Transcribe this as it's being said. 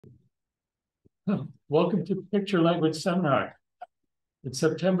Welcome to Picture Language Seminar. It's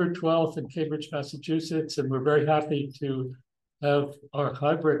September 12th in Cambridge, Massachusetts, and we're very happy to have our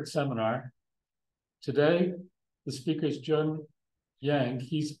hybrid seminar. Today, the speaker is Jun Yang.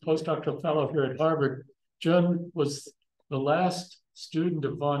 He's a postdoctoral fellow here at Harvard. Jun was the last student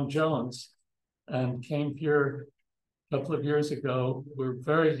of Vaughan Jones and came here a couple of years ago. We're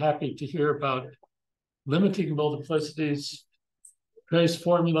very happy to hear about limiting multiplicities, trace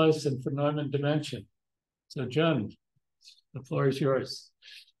formulas, and for Neumann dimension. So, Jun, the floor is yours.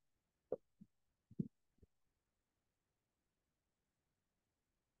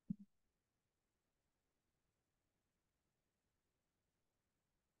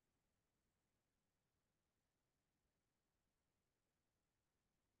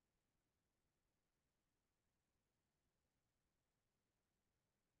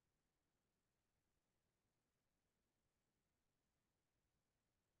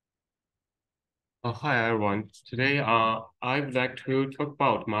 Hi everyone. Today, I would like to talk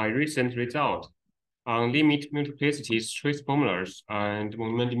about my recent result on limit multiplicities, trace formulas, and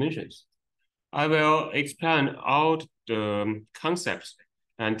Neumann dimensions. I will explain all the concepts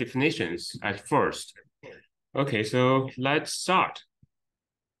and definitions at first. Okay, so let's start.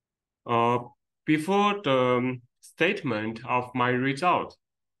 Before the statement of my result,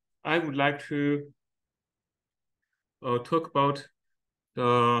 I would like to talk about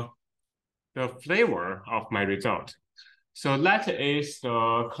the flavor of my result. So that is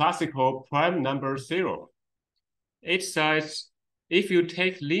the classical prime number 0. It says if you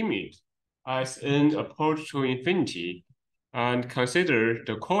take limit as n approach to infinity and consider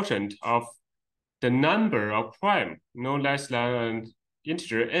the quotient of the number of prime no less than an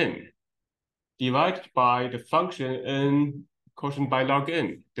integer n divided by the function n quotient by log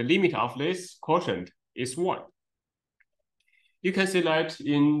n, the limit of this quotient is 1. You can see that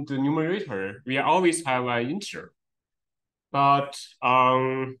in the numerator, we always have an integer. But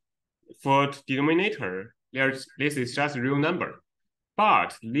for the denominator, this is just a real number,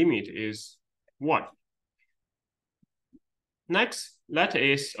 but limit is 1. Next, that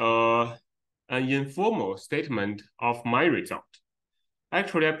is an informal statement of my result.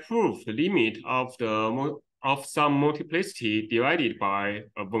 Actually, I prove the limit of some multiplicity divided by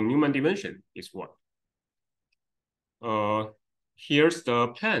a von Neumann dimension is 1. Here's the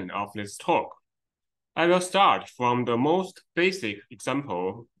plan of this talk. I will start from the most basic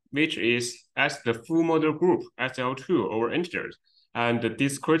example, which is as the full model group SL2 over integers and the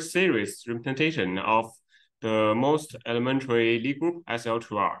discrete series representation of the most elementary Lie group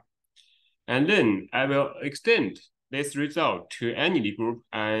SL2R. And then I will extend this result to any Lie group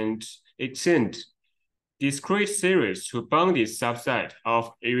and extend discrete series to bounded subset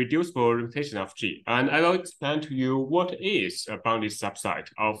of irreducible representation of G. And I will explain to you what is a bounded subset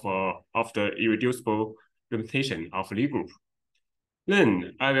of the irreducible representation of Lie group.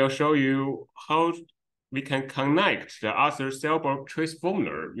 Then I will show you how we can connect the Arthur-Selberg trace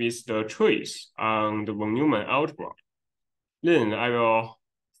formula with the trace on the von Neumann algebra. Then I will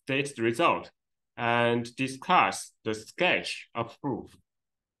state the result and discuss the sketch of proof.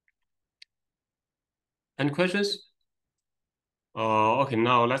 Any questions? Okay,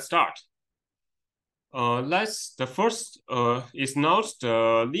 now let's start. The first is not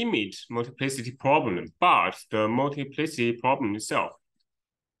the limit multiplicity problem, but the multiplicity problem itself.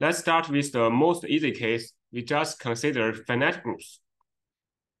 Let's start with the most easy case. We just consider finite groups.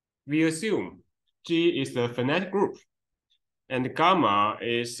 We assume G is the finite group, and gamma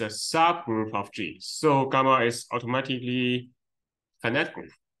is a subgroup of G. So gamma is automatically finite group.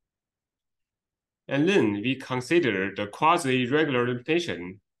 And then we consider the quasi-regular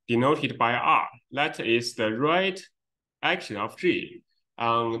representation denoted by R. That is the right action of G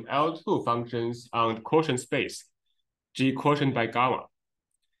on L2 functions on the quotient space, G quotient by gamma.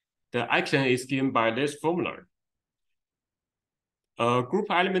 The action is given by this formula. A group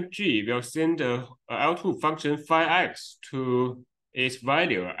element G will send a L2 function phi x to its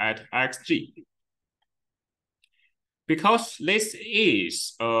value at xg. Because this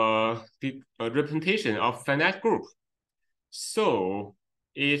is a representation of finite group, so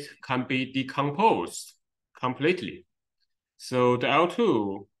it can be decomposed completely. So the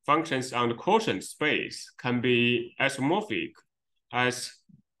L2 functions on the quotient space can be isomorphic as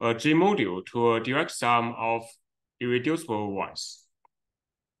a G module to a direct sum of irreducible ones.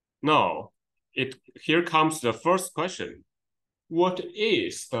 Now, here comes the first question. What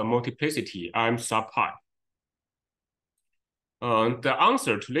is the multiplicity M sub pi? The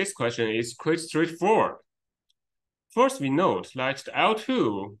answer to this question is quite straightforward. First, we note that the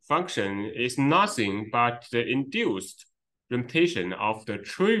L2 function is nothing but the induced representation of the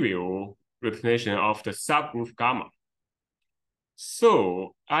trivial representation of the subgroup gamma.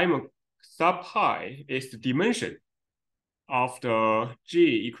 So I'm sub pi is the dimension of the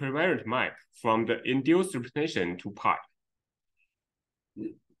G equivalent map from the induced representation to pi.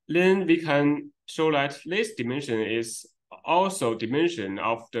 Then we can show that this dimension is also dimension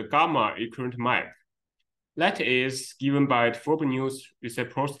of the gamma equivalent map. That is given by the Frobenius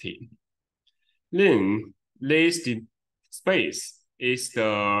reciprocity. Then this space is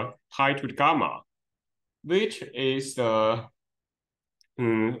the pi to the gamma, which is the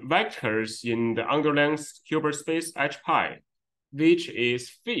vectors in the underlying Hilbert space H pi, which is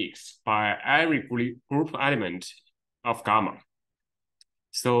fixed by every group element of gamma.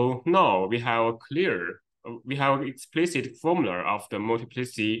 So now we have explicit formula of the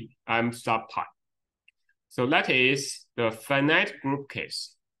multiplicity M sub pi. So that is the finite group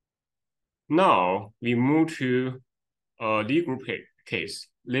case. Now we move to a Lie group case.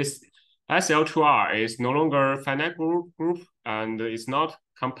 This SL2R is no longer finite group and is not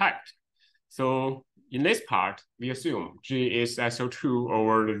compact. So in this part, we assume G is SL2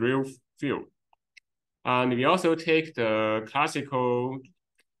 over the real field. And we also take the classical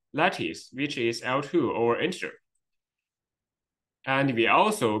lattice, which is L2 over integer. And we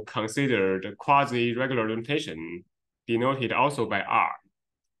also consider the quasi-regular notation denoted also by R.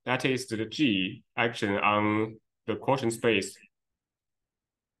 That is the G action on the quotient space.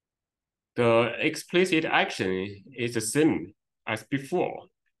 The explicit action is the same as before.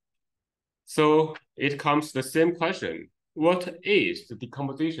 So it comes the same question. What is the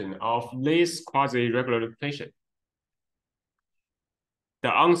decomposition of this quasi-regular notation?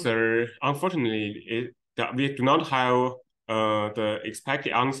 The answer, unfortunately, is that we do not have the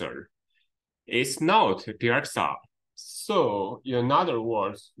expected answer. It's not direct sum. So in other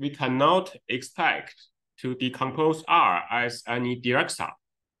words, we cannot expect to decompose R as any direct sum.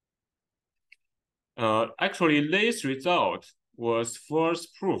 Actually, this result was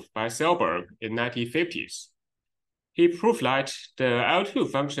first proved by Selberg in 1950s. He proved that the L2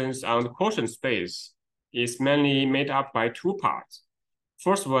 functions on the quotient space is mainly made up by two parts.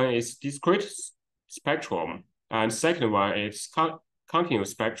 First one is discrete spectrum, and second one is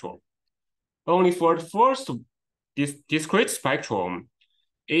continuous spectrum. Only for the first discrete spectrum,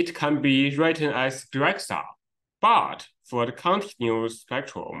 it can be written as direct sum, but for the continuous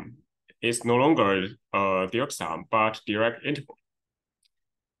spectrum, it's no longer direct sum, but direct interval.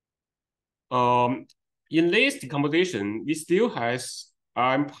 In this decomposition, we still have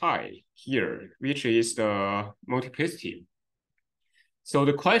M pi here, which is the multiplicity. So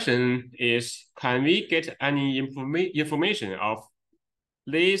the question is, can we get any information of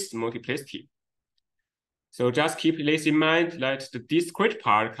this multiplicity? So just keep this in mind that the discrete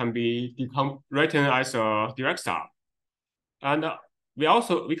part can be written as a direct sum. And we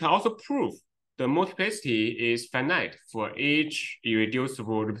can also prove the multiplicity is finite for each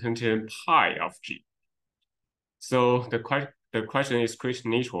irreducible representation pi of G. So the question is quite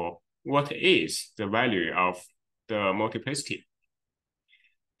natural. What is the value of the multiplicity?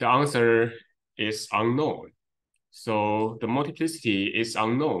 The answer is unknown. So the multiplicity is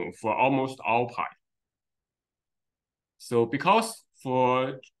unknown for almost all pi. So because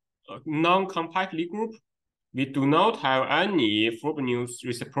for a non-compact Lie group, we do not have any Frobenius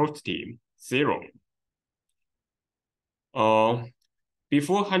reciprocity, 0.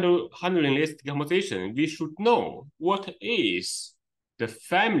 Before handling this decomposition, we should know what is the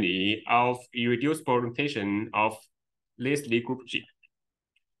family of irreducible representation of this Lie group G.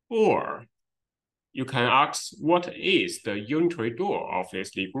 Or you can ask what is the unitary dual of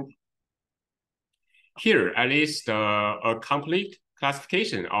this Lie group. Here, at least a complete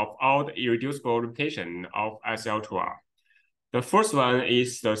classification of all the irreducible representation of SL2R. The first one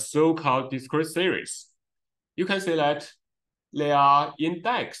is the so-called discrete series. You can say that they are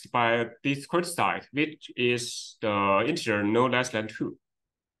indexed by a discrete site, which is the integer no less than 2.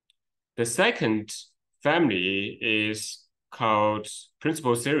 The second family is called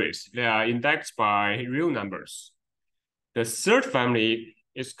principal series. They are indexed by real numbers. The third family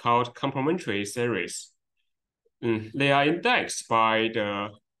is called complementary series. They are indexed by the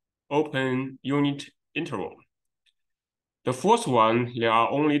open unit interval. The fourth one, there are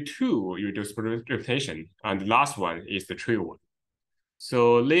only 2 irreducible representation, and the last one is the trivial one.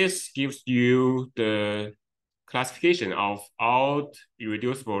 So this gives you the classification of all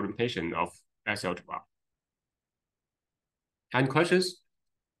irreducible representation of SL2R. Any questions?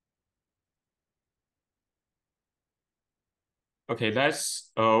 Okay,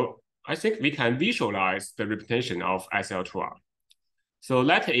 that's I think we can visualize the representation of SL2R. So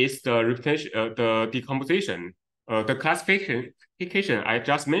that is the representation, the decomposition, the classification I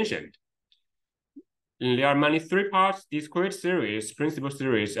just mentioned. there are many three-part discrete series, principal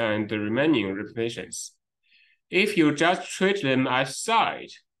series, and the remaining representations. If you just treat them as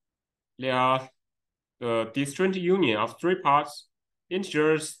side, they are the disjoint union of three parts,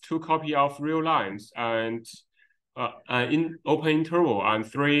 integers, two copy of real lines, and an open interval and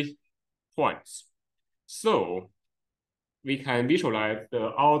 3 points. So we can visualize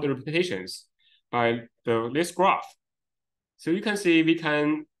all the representations by this graph. So you can see we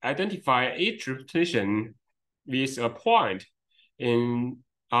can identify each representation with a point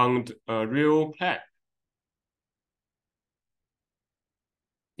on a real plane.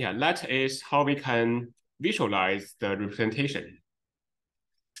 Yeah, that is how we can visualize the representation.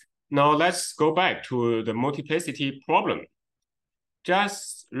 Now let's go back to the multiplicity problem.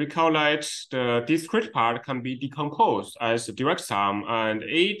 Just recall that the discrete part can be decomposed as a direct sum, and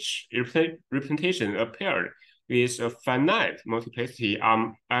each representation appeared with a finite multiplicity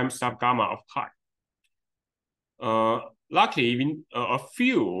m sub gamma of pi. Luckily, a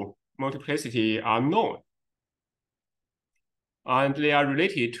few multiplicity are known, and they are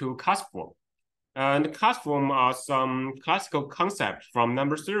related to class form. And class form are some classical concepts from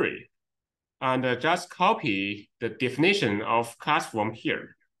number theory. And just copy the definition of class form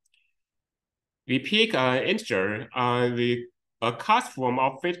here. We pick an integer, and a class form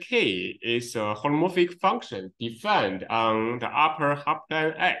of weight k is a holomorphic function defined on the upper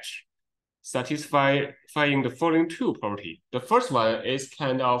half-plane H, satisfying the following two properties. The first one is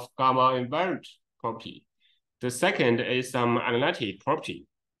kind of gamma invariant property. The second is some analytic property.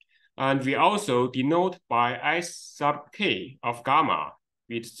 And we also denote by S sub k of gamma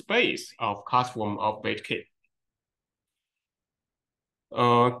with space of class form of weight k.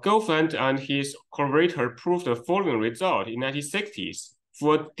 Goffand and his collaborator proved the following result in 1960s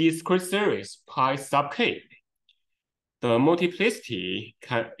for discrete series pi sub k. The multiplicity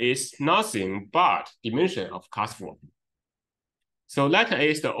is nothing but dimension of class form. So that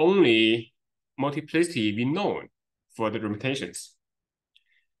is the only multiplicity we know for the representations.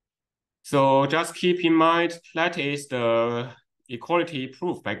 So just keep in mind that is the equality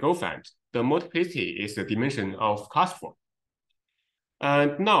proof by Goffand. The multiplicity is the dimension of class form.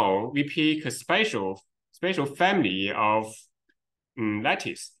 And now we pick a special family of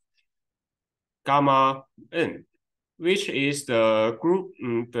lattice, gamma n, which is the group,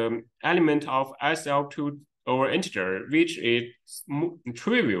 the element of SL2 over integer, which is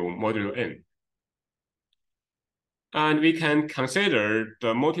trivial modulo n. And we can consider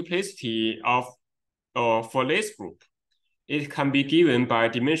the multiplicity of for this group. It can be given by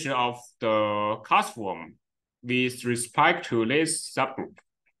dimension of the class form with respect to this subgroup.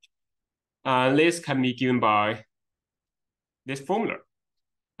 And this can be given by this formula.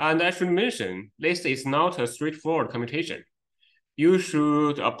 And I should mention, this is not a straightforward computation. You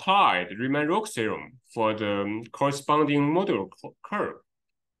should apply the Riemann-Roch theorem for the corresponding modular curve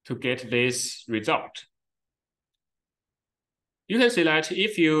to get this result. You can see that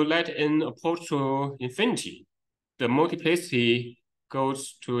if you let n approach to infinity, the multiplicity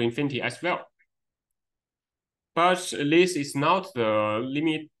goes to infinity as well. But this is not the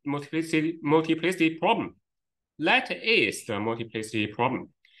limit multiplicity problem. That is the multiplicity problem.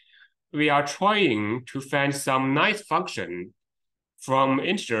 We are trying to find some nice function from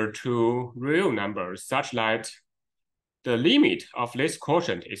integer to real numbers such that the limit of this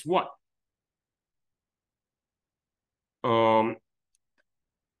quotient is 1. And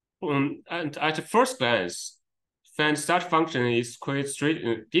at first glance, find such function is quite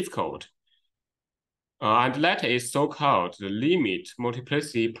difficult. And that is so-called the limit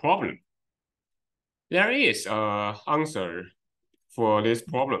multiplicity problem. There is an answer for this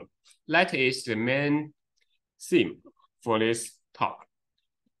problem. That is the main theme for this talk.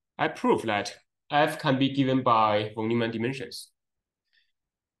 I prove that f can be given by von Neumann dimensions.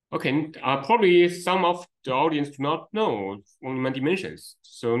 Okay, probably some of the audience do not know von Neumann dimensions.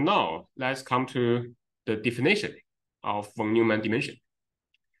 So now let's come to the definition of von Neumann dimension.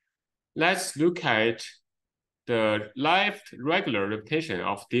 Let's look at the left regular representation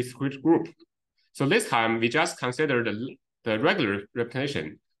of discrete group. So this time we just consider the regular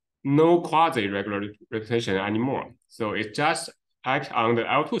representation, no quasi-regular representation anymore. So it just acts on the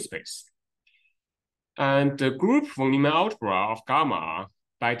L2 space. And the group von Neumann algebra of gamma,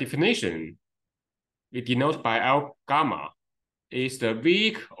 by definition, we denote by L gamma, is the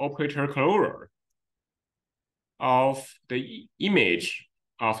weak operator closure of the image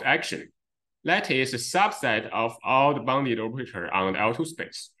of action. That is a subset of all the bounded operator on the L2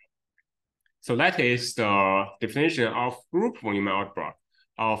 space. So that is the definition of group von Neumann algebra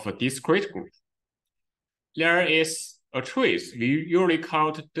of a discrete group. There is a trace, we usually call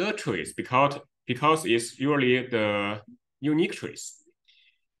it the trace because because it's usually the unique trace,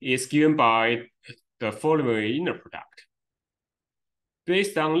 is given by the following inner product.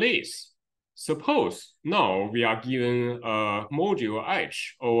 Based on this, suppose now we are given a module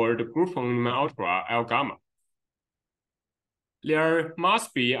H over the group from Neumann algebra L gamma. There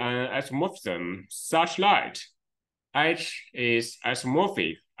must be an isomorphism such that H is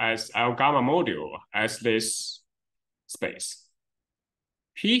isomorphic as L gamma module as this space.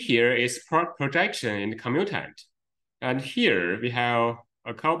 P here is projection in the commutant. And here we have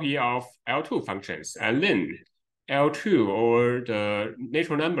a copy of L2 functions. And then L2 or the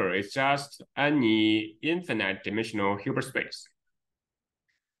natural number is just any infinite dimensional Hilbert space.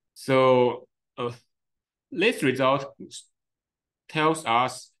 So this result tells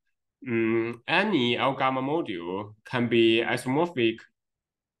us any L gamma module can be isomorphic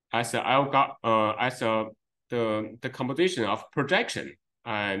as the composition of projection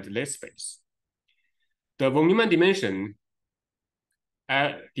and this space. The von Neumann dimension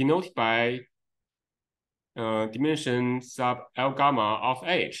denoted by dimension sub L gamma of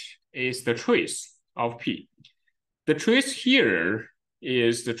H is the trace of P. The trace here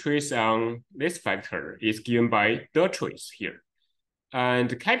is the trace on this factor is given by the trace here. And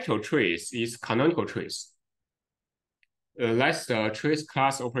the capital trace is canonical trace. That's the trace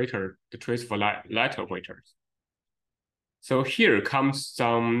class operator, the trace for light operators. So here comes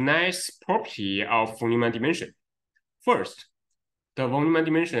some nice property of von Neumann dimension. First, the von Neumann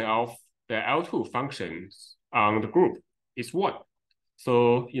dimension of the L2 functions on the group is 1.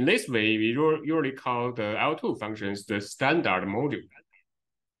 So in this way, we usually call the L2 functions the standard module.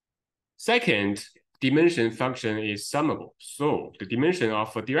 Second, dimension function is summable. So the dimension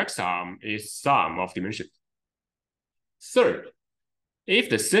of a direct sum is sum of dimension. Third, if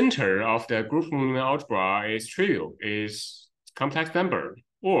the center of the group from Neumann algebra is trivial, is complex number,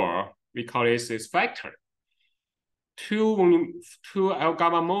 or we call it its factor, two L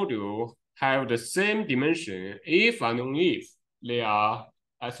gamma module have the same dimension if and only if they are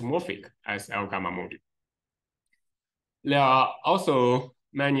isomorphic as L gamma module. There are also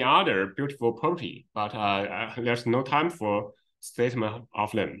many other beautiful properties, but there's no time for statement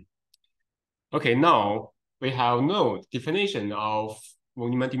of them. Okay, now we have no definition of von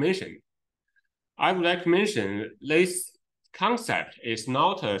Neumann dimension. I would like to mention this concept is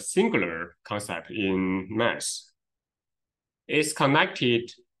not a singular concept in math. It's connected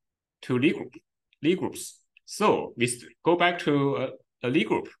to Lie groups. So we go back to a Lie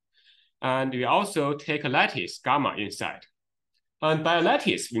group, and we also take a lattice gamma inside. And by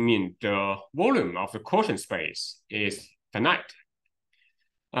lattice, we mean the volume of the quotient space is finite.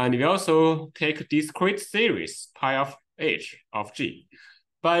 And we also take discrete series pi of h of g.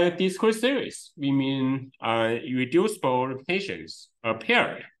 By discrete series, we mean irreducible representations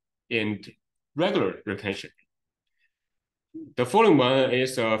appeared in regular representation. The following one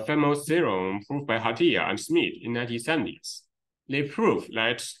is a famous theorem proved by Hatia and Smith in 1970s. They prove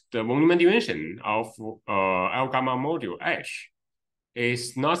that the von Neumann dimension of L gamma module H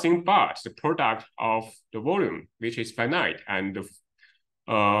is nothing but the product of the volume, which is finite, and the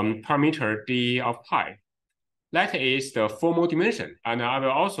parameter d of pi. That is the formal dimension, and I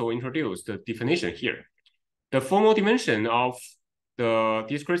will also introduce the definition here. The formal dimension of the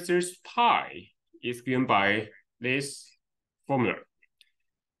discrete series pi is given by this formula.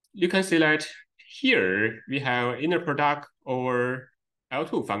 You can see that here we have inner product over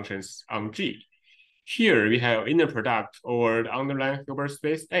L2 functions on G. Here we have inner product over the underlying Hilbert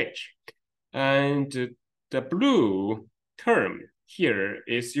space H. And the blue term here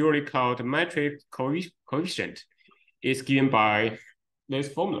is usually called metric coefficient. It's given by this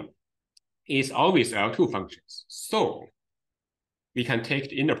formula. It's always L2 functions. So we can take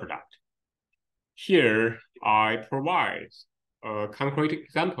the inner product. Here I provide a concrete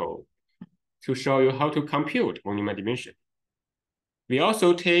example to show you how to compute von Neumann dimension. We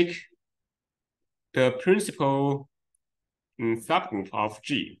also take the principal subgroup of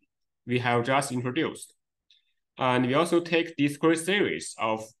G we have just introduced. And we also take discrete series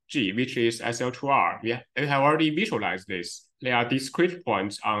of G, which is SL2R. We have already visualized this. They are discrete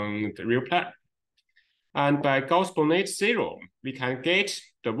points on the real plane. And by Gauss-Bonnet theorem, we can get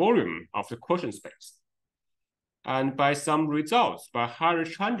the volume of the quotient space. And by some results by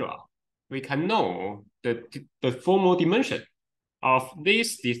Harishchandra, we can know the formal dimension of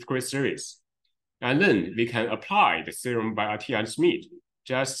this discrete series. And then we can apply the theorem by Arthur and Smith.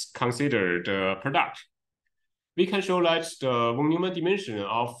 Just consider the product. We can show that the von Neumann dimension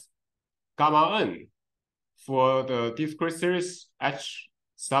of gamma n for the discrete series H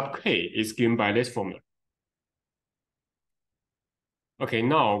sub k is given by this formula. Okay,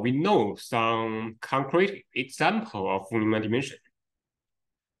 now we know some concrete example of Neumann dimension.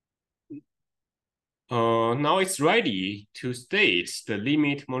 Now it's ready to state the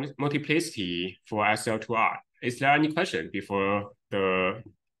limit multiplicity for SL2R. Is there any question before the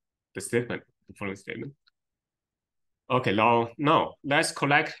statement, the following statement? Okay, now let's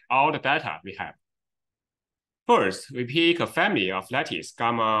collect all the data we have. First, we pick a family of lattice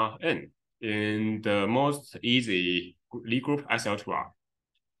gamma n in the most easy Lie group SL2R.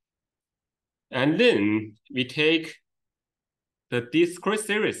 And then we take the discrete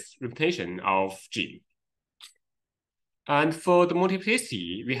series representation of G. And for the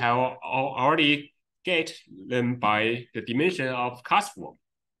multiplicity, we have already get them by the dimension of class form.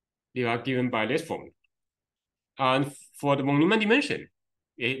 They are given by this form. And for the Neumann dimension,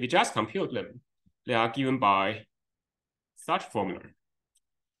 we just compute them. They are given by such formula.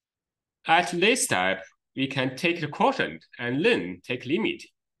 At this step, we can take the quotient and then take limit.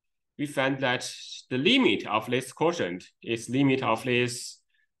 We find that the limit of this quotient is limit of this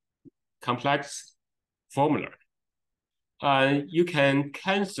complex formula. You can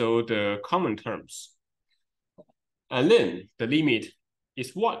cancel the common terms. And then the limit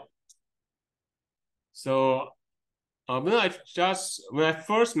is 1. So when I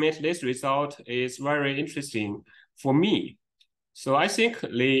first met this result, is very interesting for me. So I think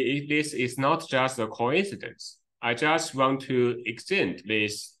this is not just a coincidence. I just want to extend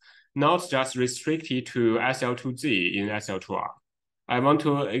this, not just restricted to SL2Z in SL2R. I want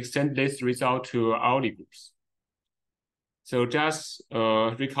to extend this result to all the groups. So just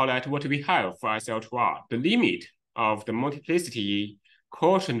recollect what we have for SL2R. The limit of the multiplicity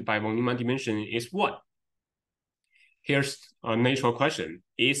quotient by Neumann dimension is 1. Here's a natural question.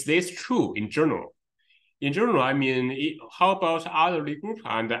 Is this true in general? In general, I mean, how about other Lie group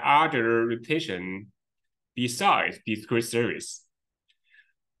and other representation besides discrete series?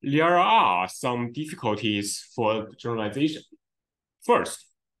 There are some difficulties for generalization. First,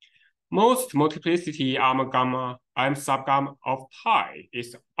 most multiplicity M sub gamma of pi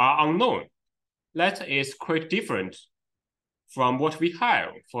are unknown. That is quite different from what we have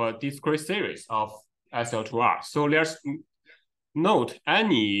for discrete series of SL2R. So there's not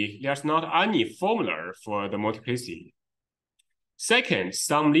any formula for the multiplicity. Second,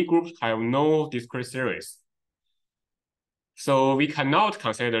 some Lie groups have no discrete series. So we cannot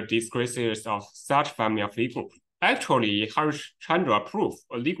consider discrete series of such family of Lie group. Actually, Harishchandra proved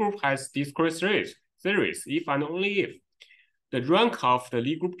a Lie group has discrete series if and only if the rank of the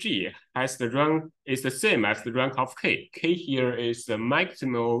Lie group G is the same as the rank of K. K here is the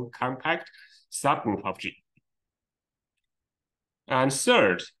maximal compact subgroup of G. And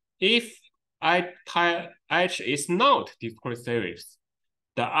third, if H is not discrete series,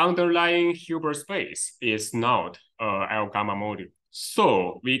 the underlying Hilbert space is not L gamma module.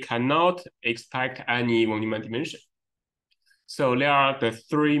 So we cannot expect any Neumann dimension. So there are the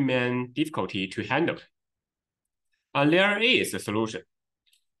 3 main difficulties to handle. And there is a solution.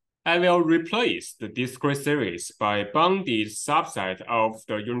 I will replace the discrete series by bounded subset of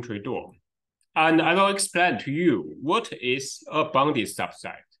the unitary door. And I will explain to you what is a bounded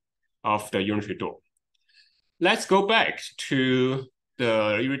subset of the unitary door. Let's go back to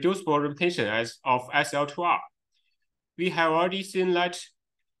the irreducible representation of SL2R. We have already seen that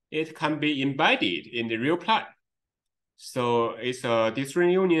it can be embedded in the real plane. So it's a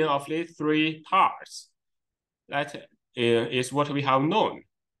disjoint union of these 3 parts. That is what we have known.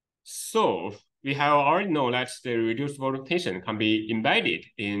 So we have already known that the reducible representation can be embedded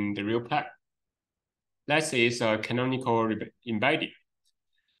in the real plane. That is a canonical embedding.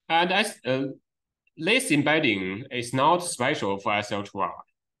 And this embedding is not special for SL2R.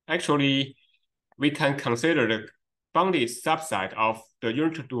 Actually, we can consider the bounded subset of the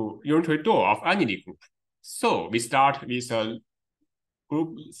unitary door of any Lie group. So we start with a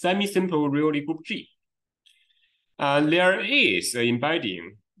group semi-simple real Lie group G. There is an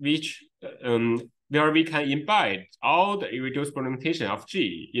embedding which where we can embed all the irreducible representation of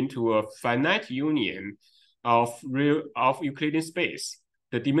G into a finite union of Euclidean space.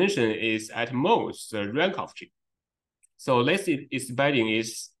 The dimension is at most the rank of G. So this embedding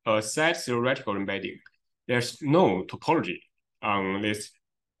is a set theoretical embedding. There's no topology on this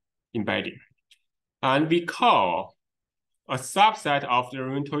embedding. And we call a subset of the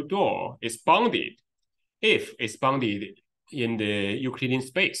unitary door is bounded if it's bounded in the Euclidean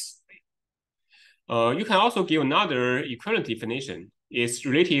space. You can also give another equivalent definition. It's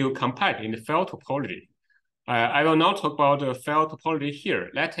relative compact in the field topology. I will not talk about the field topology here.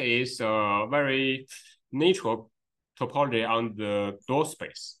 That is a very natural topology on the door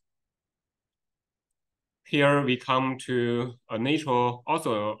space. Here we come to a natural,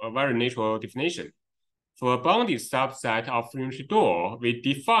 also a very natural definition. For a bounded subset of unitary door, we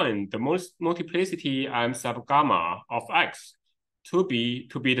define the multiplicity M sub gamma of X to be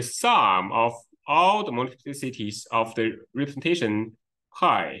the sum of all the multiplicities of the representation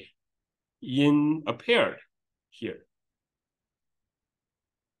pi in a pair here.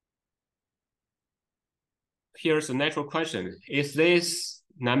 Here's a natural question. Is this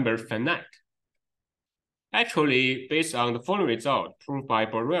number finite? Actually, based on the following result proved by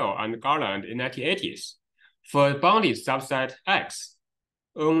Burrell and Garland in 1980s, for a bounded subset X,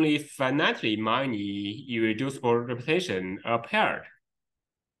 only finitely many irreducible representation appeared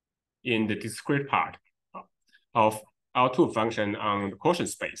in the discrete part of L2 function on the quotient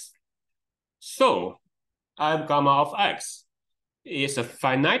space. So, F gamma of X is a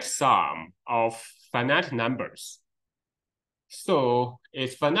finite sum of finite numbers. So,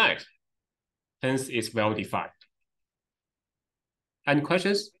 it's finite, hence it's well defined. Any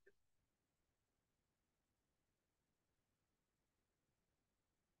questions?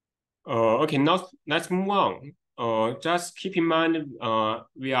 Okay, now let's move on. Just keep in mind,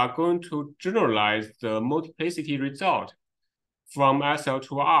 we are going to generalize the multiplicity result from SL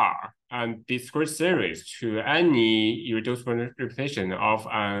to R and discrete series to any irreducible representation of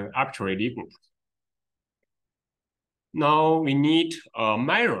an arbitrary Lie group. Now we need a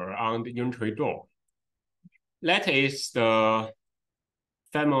mirror on the unitary door. That is the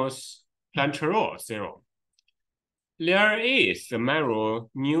famous Plancherot theorem. There is a mirror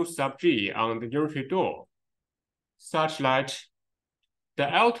mu sub g on the unitary door, such that the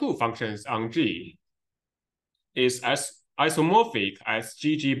L2 functions on G is as isomorphic as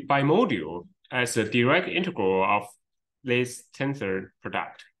GG bimodule as a direct integral of this tensor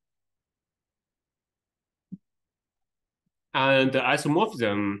product. And the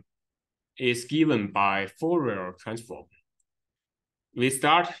isomorphism is given by Fourier transform. We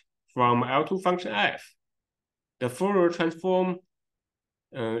start from L2 function f. The Fourier transform,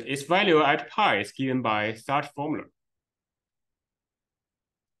 its value at pi is given by such formula.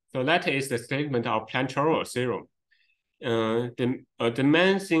 So that is the statement of Plancherot theorem. The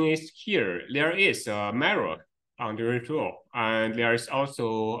main thing is here, there is a mirror on the unitary door, and there is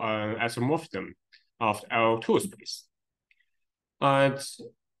also an isomorphism of L2 space. And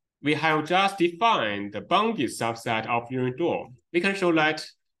we have just defined the bounded subset of unitary door. We can show that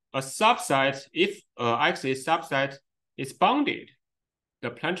a subset, if X is subset, is bounded. The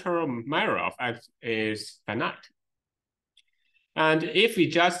Plancherot mirror of X is finite. And if we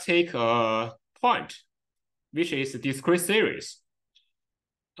just take a point, which is a discrete series,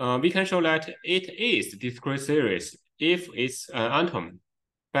 we can show that it is a discrete series if it's an atom.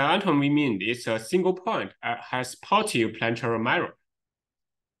 By atom, we mean it's a single point has positive Plancherot mirror.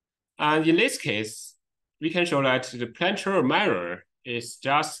 And in this case, we can show that the Plancherot mirror is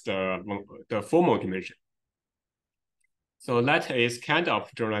just the formal dimension. So that is kind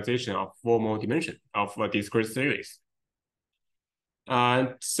of generalization of formal dimension of a discrete series.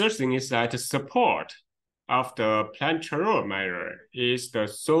 And third thing is that the support of the Plancherot mirror is the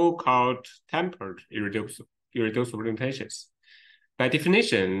so-called tempered irreducible representations. By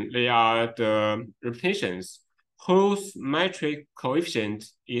definition, they are the representations whose metric coefficient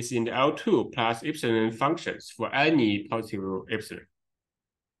is in the L2 plus epsilon functions for any positive epsilon.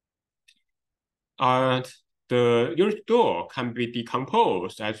 And the unitary door can be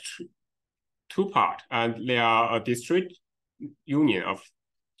decomposed as two parts, and they are a discrete union of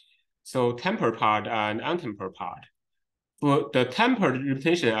so tempered part and untempered part. For the tempered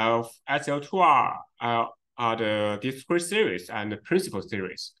representation of SL2R are the discrete series and the principal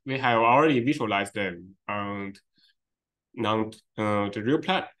series. We have already visualized them on the real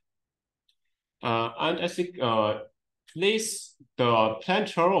plane. And I think the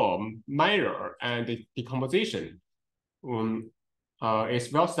Plancherot mirror and the decomposition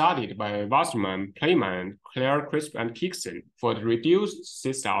is well studied by Wasserman, Playman, Clare, Crisp, and Kixon for the reduced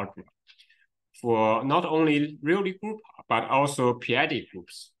system algebra for not only real Lie group, but also p-adic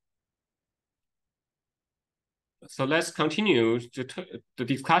groups. So let's continue the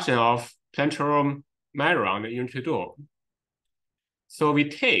discussion of Plancherot mirror on the unitary door. So we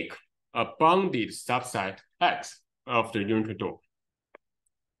take a bounded subset X of the unitary door.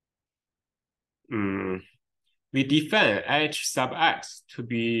 We define H sub X to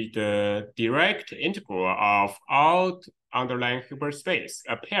be the direct integral of all underlying Hilbert space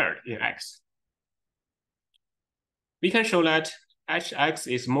appeared in X. We can show that Hx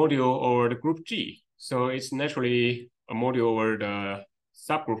is modulo over the group G, so it's naturally a modulo over the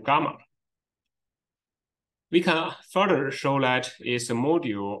subgroup gamma. We can further show that it's a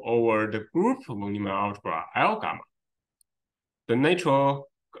module over the group von Neumann algebra L gamma. The natural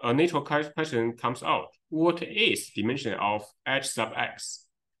question comes out: what is dimension of H sub x?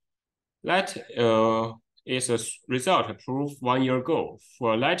 That is a result proved 1 year ago.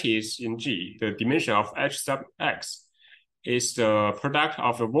 For lattice in G, the dimension of H sub x is the product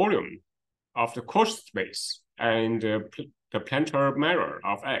of the volume of the quotient space and the plantar mirror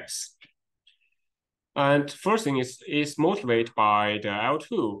of X. And first thing is motivated by the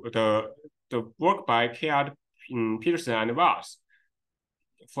L2, the work by K.R. Peterson and Voss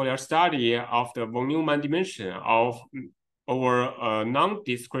for their study of the von Neumann dimension of over a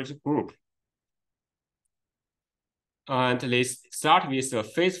non-discrete group. And they start with a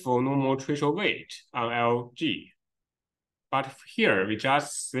faithful normal tracial weight on LG. But here we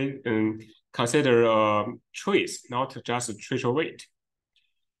just consider a trace, not just a tracial weight.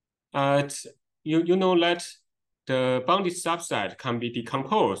 You know that the bounded subset can be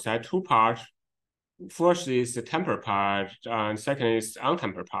decomposed at 2 parts. First is the tempered part, and second is the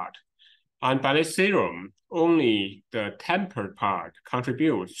untempered part. And by this theorem, only the tempered part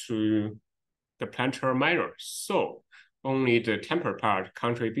contributes to the plantar mirror. So only the tempered part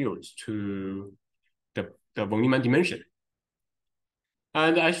contributes to the von Neumann dimension.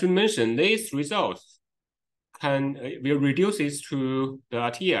 And I should mention these results will reduce it to the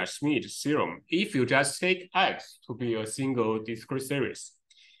Arthur-Selberg theorem if you just take X to be a single discrete series.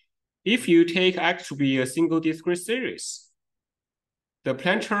 If you take X to be a single discrete series, the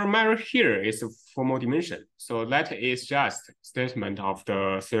plantar mirror here is a formal dimension. So that is just statement of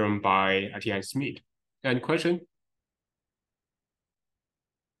the theorem by Arthur-Selberg. Any question?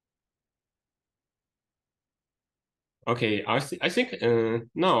 Okay, I think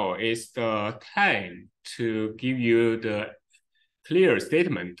now is the time to give you the clear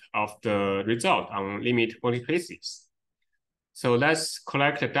statement of the result on limit multiplicities. So let's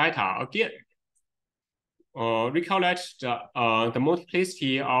collect the data again. Recall that the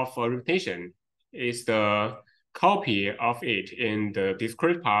multiplicity of rotation is the copy of it in the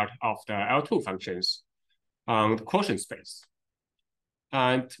discrete part of the L2 functions on the quotient space.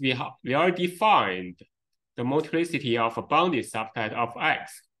 And we already defined the multiplicity of a bounded subset of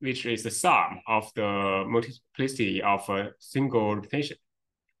X, which is the sum of the multiplicity of a single rotation.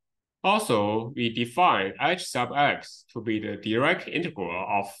 Also, we define H sub X to be the direct integral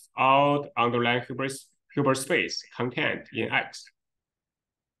of all underlying Hilbert space contained in X.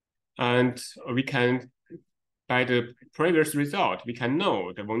 And we can, by the previous result, we can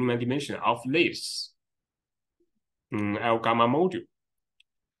know the von Neumann dimension of this L gamma module.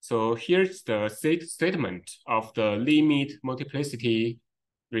 So here's the statement of the limit multiplicity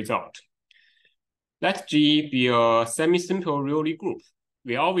result. Let G be a semi-simple Rayleigh group.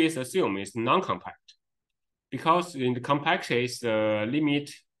 We always assume it's non-compact because in the compact case, the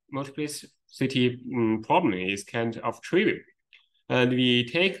limit multiplicity problem is kind of trivial. And we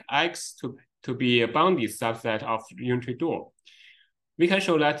take X to be a bounded subset of unitary dual. We can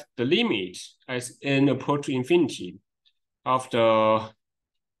show that the limit as n approach infinity of the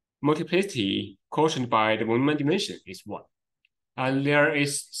multiplicity quotient by the von Neumann dimension is 1. And there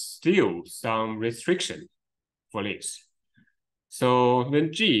is still some restriction for this. So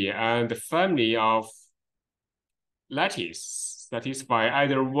when G and the family of lattice satisfy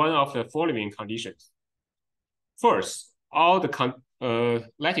either one of the following conditions. First, all the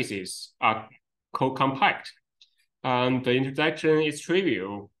lattices are co-compact, and the intersection is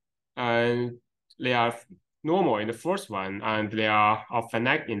trivial, and they are normal in the first one, and they are of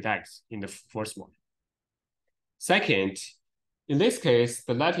finite index in the first one. Second, in this case,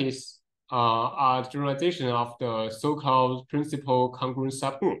 the lattice are generalization of the so-called principal congruent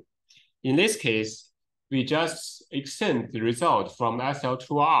subgroup. In this case, we just extend the result from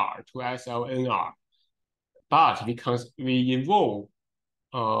SL2R to SLNR, but we involve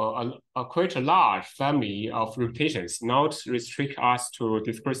a quite a large family of rotations, not restrict us to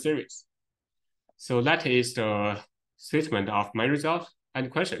discrete series. So that is the statement of my result. Any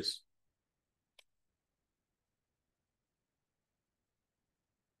questions?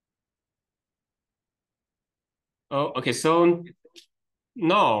 Oh, okay, so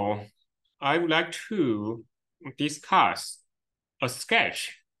now I would like to discuss a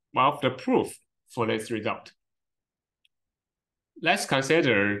sketch of the proof for this result. Let's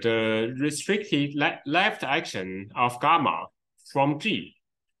consider the restricted left action of gamma from G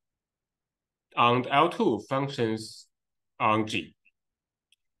and L2 functions on G.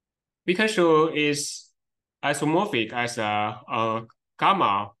 We can show is isomorphic as a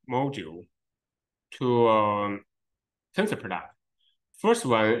gamma module to tensor product First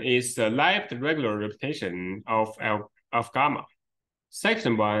one is the left regular representation of gamma.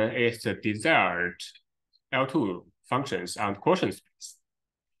 Second one is the desired L2 functions on quotient space.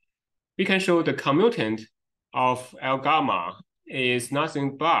 We can show the commutant of L gamma is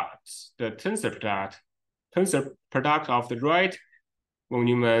nothing but the tensor product of the right von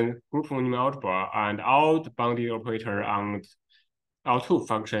Neumann group von Neumann algebra and all the bounded operator on L2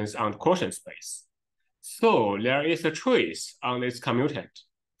 functions on the quotient space. So there is a trace on this commutant,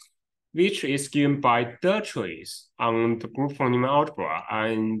 which is given by the trace on the group von Neumann algebra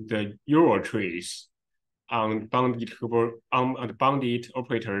and the Euro trace on bounded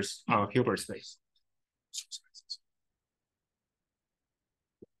operators on Hilbert space.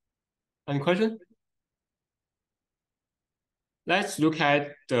 Any question? Let's look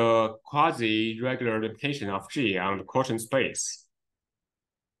at the quasi-regular representation of G on the quotient space.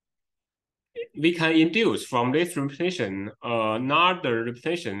 We can induce from this representation another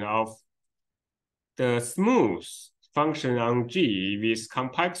representation of the smooth function on G with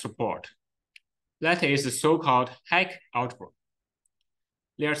compact support. That is the so-called Hecke algebra.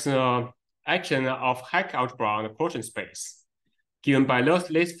 There's an action of Hecke algebra on the quotient space given by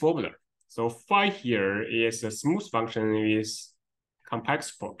this formula. So phi here is a smooth function with compact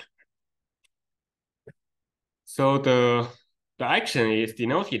support. So the action is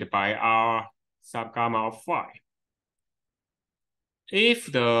denoted by R sub gamma of phi.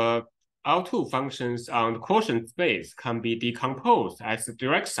 If the L2 functions on the quotient space can be decomposed as a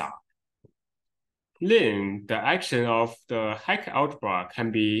direct sum, then the action of the Hecke algebra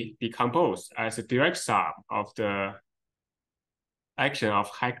can be decomposed as a direct sum of the action of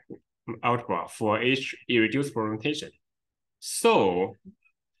Hecke algebra for each irreducible rotation. So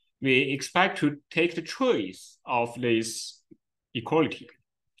we expect to take the trace of this equality.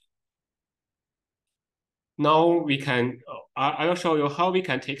 Now we can, I will show you how we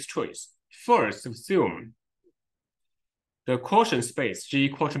can take trace. First, assume the quotient space, G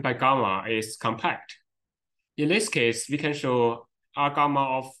quotient by gamma, is compact. In this case, we can show R gamma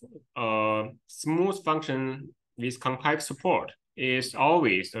of a smooth function with compact support is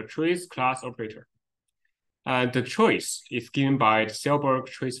always a trace class operator. And the trace is given by the Selberg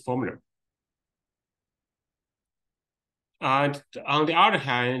trace formula. And on the other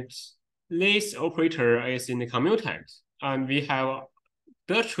hand, this operator is in the commutant, and we have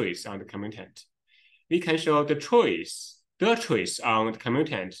the trace on the commutant. We can show the trace on the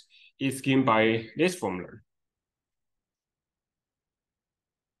commutant is given by this formula.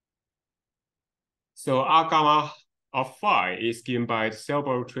 So R gamma of phi is given by the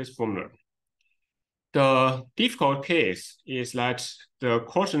Selberg trace formula. The difficult case is that the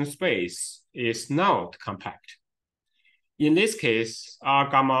quotient space is not compact. In this case, R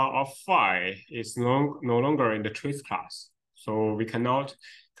gamma of phi is no longer in the trace class, so we cannot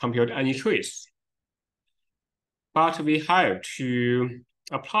compute any trace. But we have to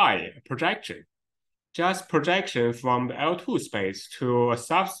apply a projection, just projection from the L2 space to a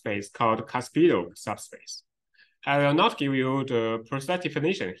subspace called Caspillo subspace. I will not give you the precise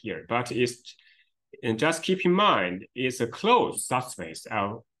definition here, but it's, and just keep in mind, it's a closed subspace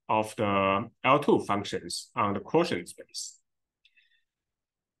of the L2 functions on the quotient space.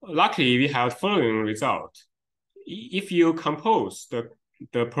 Luckily, we have the following result. If you compose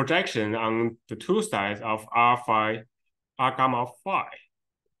the projection on the two sides of R gamma of phi,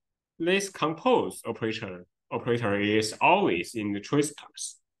 this compose operator is always in the trace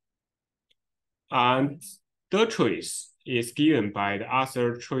class. And the trace is given by the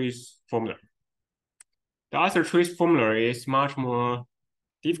Arthur trace formula. The Arthur trace formula is much more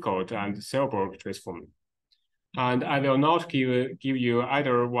difficult than the Selberg trace formula. And I will not give you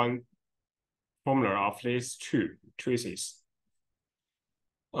either one formula of these two traces.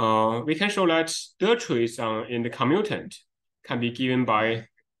 We can show that the trace in the commutant can be given by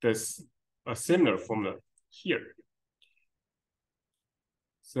a similar formula here.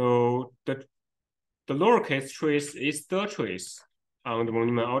 So the lowercase trace is the trace on the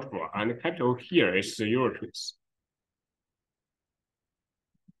Neumann algebra, and the capital here is the Euro trace.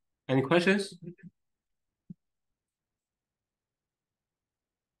 Any questions?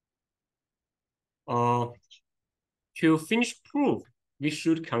 To finish proof, we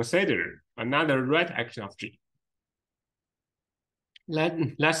should consider another right action of G.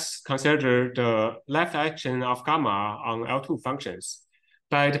 Let's consider the left action of gamma on L2 functions.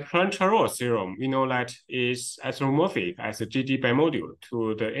 By the Planck-Charolles theorem, we know that is isomorphic as a GD bimodule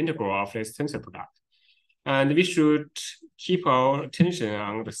to the integral of this tensor product. And we should keep our attention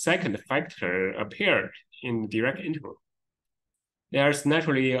on the second factor appeared in the direct integral. there's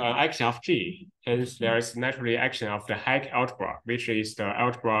naturally an action of G, hence there's naturally action of the Hecke algebra, which is the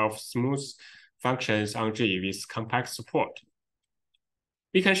algebra of smooth functions on G with compact support.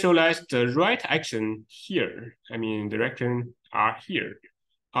 We can show that the right action here, I mean the direction R here,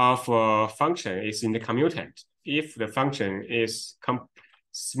 of a function is in the commutant if the function is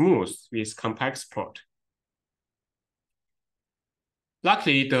smooth with compact support.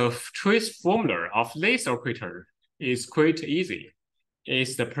 Luckily, the trace formula of this operator is quite easy.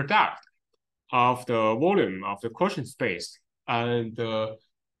 It's the product of the volume of the quotient space and the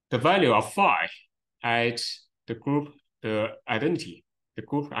value of phi at the group, the identity, the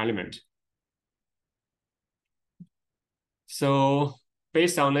group element. So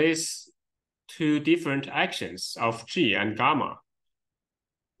based on these two different actions of G and gamma,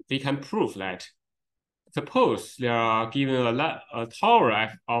 we can prove that suppose there are given a tower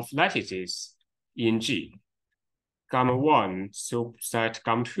of lattices in G, gamma 1 subset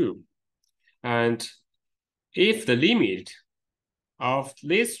gamma 2. And if the limit of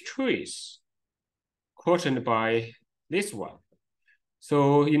this trace quotient by this one,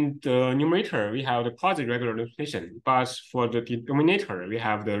 so in the numerator, we have the positive regular representation, but for the denominator, we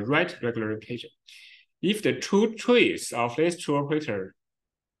have the right regular representation. If the true trace of this two operator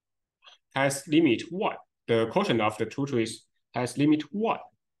has limit 1, the quotient of the two trace has limit 1,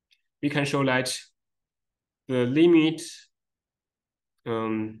 we can show that the limit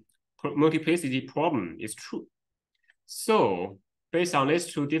multiplicity problem is true. So based on these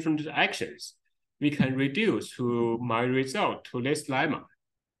two different actions, we can reduce to my result to this lemma.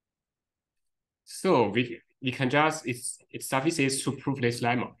 So we can just, it suffices to prove this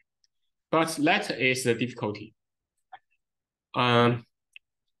lemma. But that is the difficulty. The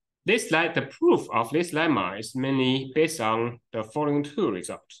proof of this lemma is mainly based on the following two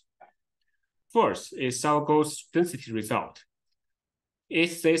results. First is Salgo's density result. It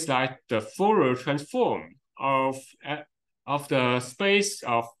says that the Fourier transform of the space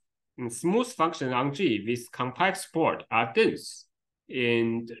of smooth function on G with compact support are dense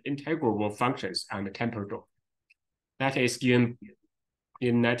in integrable functions on the temperature. That is given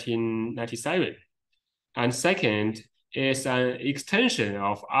in 1997. And second is an extension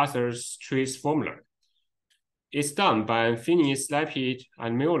of Arthur's trace formula. It's done by Finis, Lepid,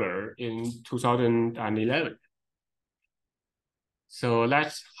 and Mueller in 2011. So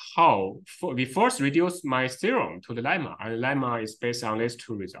that's how we first reduce my theorem to the lemma, and the lemma is based on these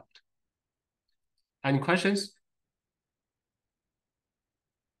two results. Any questions?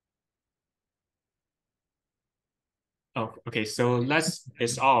 Oh, okay, so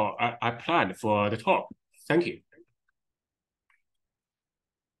is all I planned for the talk. Thank you.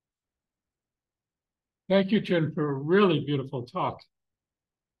 Thank you, Jun, for a really beautiful talk.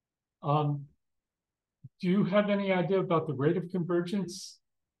 Do you have any idea about the rate of convergence?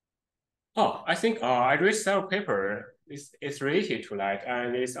 Oh, I think I read several paper is related to that,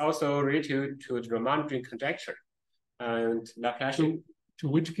 and it's also related to the Ramanujan conjecture and Laplacian. To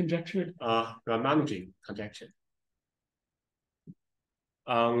which conjecture? Ramanujan conjecture.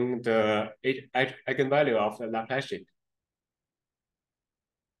 On the eigenvalue of the Laplacian.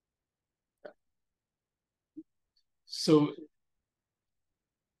 So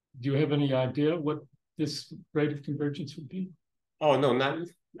do you have any idea what this rate of convergence would be? Oh, no, not.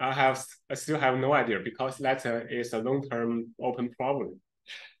 I still have no idea because that is a long-term open problem.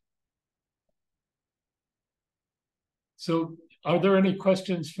 So are there any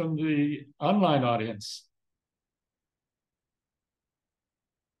questions from the online audience?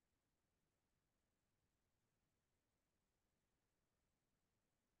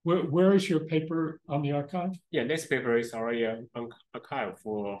 Where is your paper on the archive? Yeah, this paper is already on archive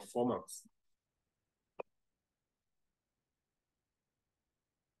for 4 months.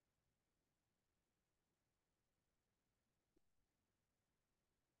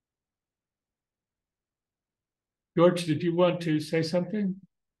 George, did you want to say something?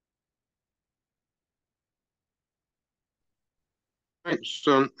 Thanks.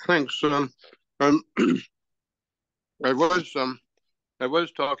 I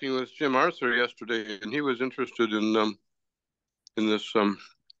was talking with Jim Arthur yesterday, and he was interested in this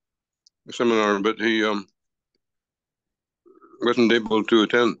seminar, but he wasn't able to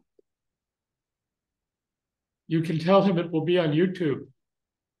attend. You can tell him it will be on YouTube.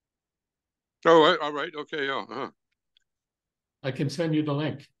 Oh, all right. Okay. Yeah. I can send you the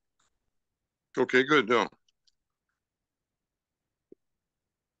link. Okay. Good. No.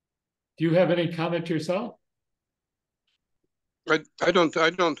 Do you have any comment yourself? I don't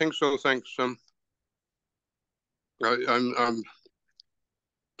think so. Thanks. Well,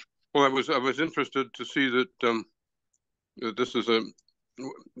 I was interested to see that this is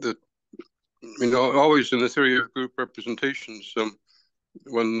always in the theory of group representations,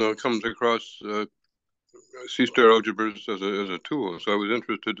 one comes across C-star algebras as a tool. So I was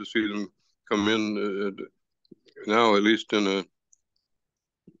interested to see them come in now, at least in a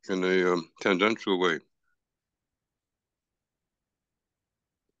tangential way.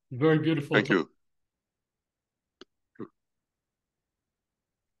 Very beautiful. Thank you.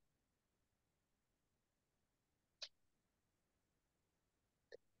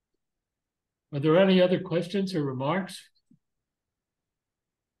 Are there any other questions or remarks?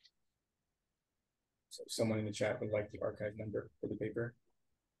 So someone in the chat would like the archive number for the paper.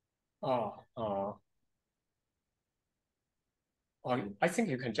 I think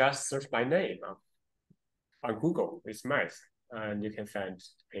you can just search my name on Google with math, and you can find the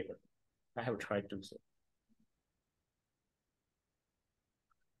paper. I have tried to do so.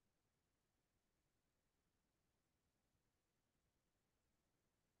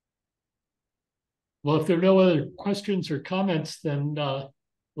 Well, if there are no other questions or comments, then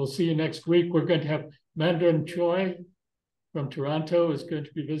we'll see you next week. We're going to have Mandarin Choi from Toronto is going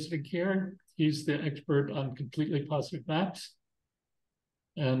to be visiting here. He's the expert on completely positive maps,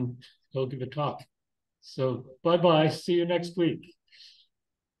 and he'll give a talk. So bye-bye. See you next week.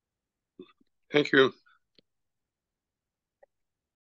 Thank you.